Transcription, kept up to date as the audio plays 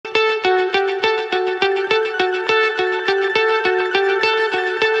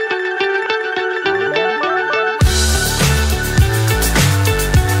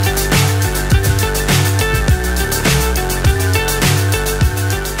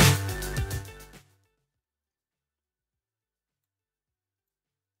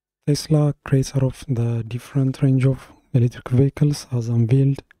Tesla, creator of the different range of electric vehicles, has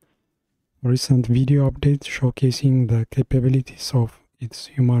unveiled a recent video update showcasing the capabilities of its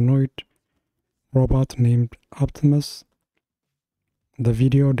humanoid robot named Optimus. The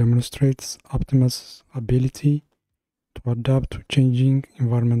video demonstrates Optimus' ability to adapt to changing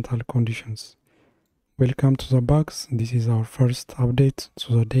environmental conditions. Welcome to the box. This is our first update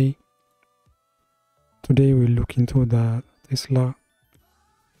to the day. Today we'll look into the Tesla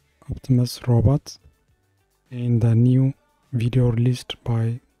Optimus robot and the new video released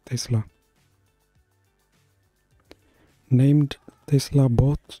by Tesla. Named Tesla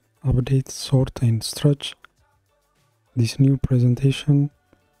Bot Update Sort and Stretch, this new presentation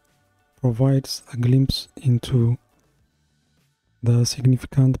provides a glimpse into the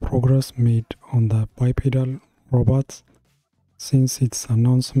significant progress made on the bipedal robot since its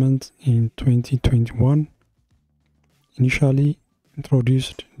announcement in 2021. Initially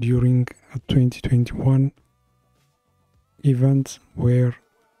introduced during a 2021 event where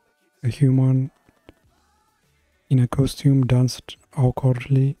a human in a costume danced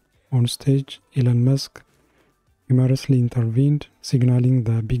awkwardly on stage, Elon Musk humorously intervened, signaling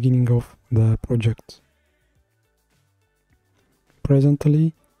the beginning of the project.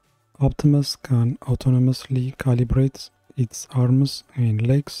 Presently, Optimus can autonomously calibrate its arms and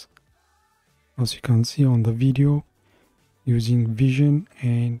legs, as you can see on the video, using vision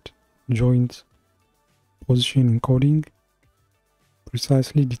and joint position encoding,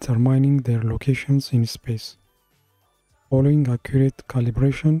 precisely determining their locations in space. Following accurate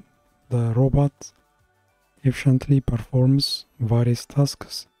calibration, the robot efficiently performs various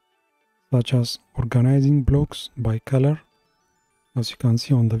tasks, such as organizing blocks by color, as you can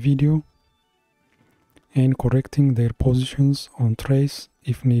see on the video, and correcting their positions on trays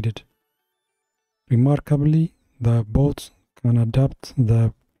if needed. Remarkably, the bot can adapt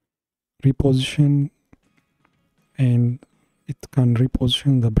the reposition and it can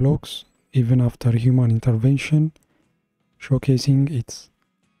reposition the blocks even after human intervention, showcasing its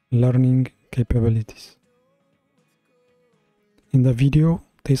learning capabilities. In the video,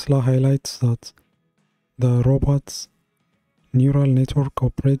 Tesla highlights that the robot's neural network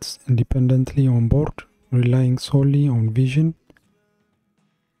operates independently on board, relying solely on vision.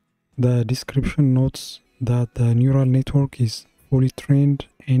 The description notes that the neural network is fully trained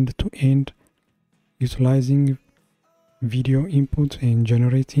end-to-end, utilizing video input and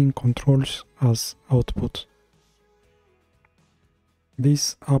generating controls as output.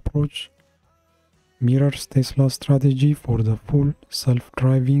 This approach mirrors Tesla's strategy for the full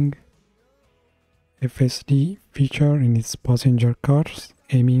self-driving FSD feature in its passenger cars,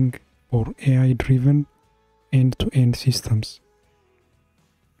 aiming for AI-driven end-to-end systems.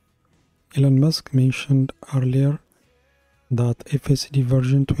 Elon Musk mentioned earlier that FSD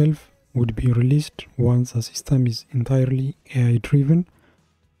version 12 would be released once the system is entirely AI-driven,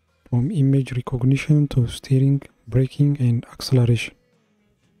 from image recognition to steering, braking, and acceleration.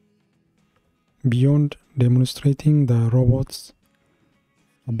 Beyond demonstrating the robot's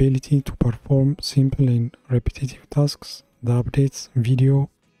ability to perform simple and repetitive tasks, the update's video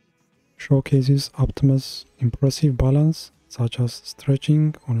showcases Optimus' impressive balance, such as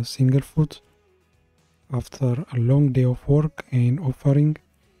stretching on a single foot after a long day of work and offering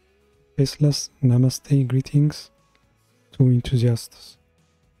Tesla's Namaste greetings to enthusiasts.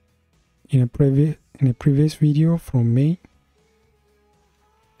 In a previous video from May,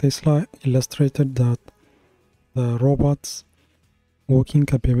 Tesla illustrated that the robot's walking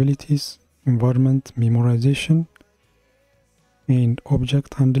capabilities, environment memorization, and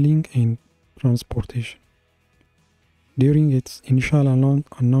object handling and transportation. During its initial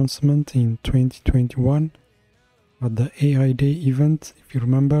announcement in 2021 at the AI Day event, if you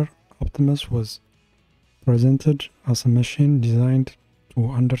remember, Optimus was presented as a machine designed to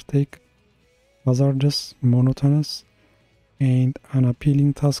undertake hazardous, monotonous, and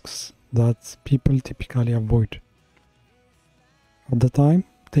unappealing tasks that people typically avoid. At the time,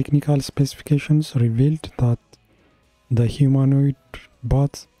 technical specifications revealed that the humanoid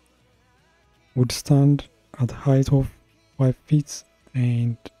bot would stand at a height of 5 feet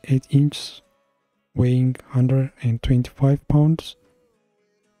and 8 inches, weighing 125 pounds,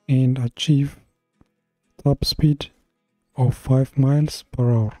 and achieve top speed of 5 miles per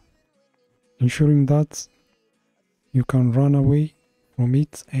hour, ensuring that you can run away from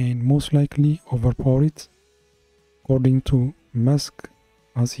it and most likely overpower it, according to Musk,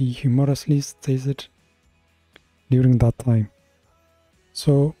 as he humorously stated during that time.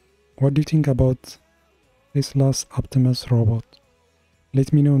 So, what do you think about Tesla's Optimus robot?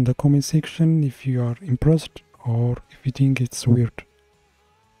 Let me know in the comment section if you are impressed or if you think it's weird.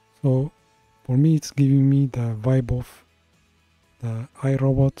 So for me, it's giving me the vibe of the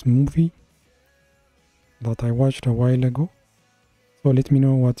iRobot movie that I watched a while ago. So let me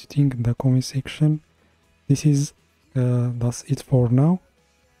know what you think in the comment section. That's it for now.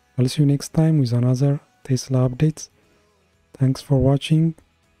 I'll see you next time with another Tesla updates. Thanks for watching.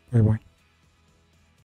 Bye bye.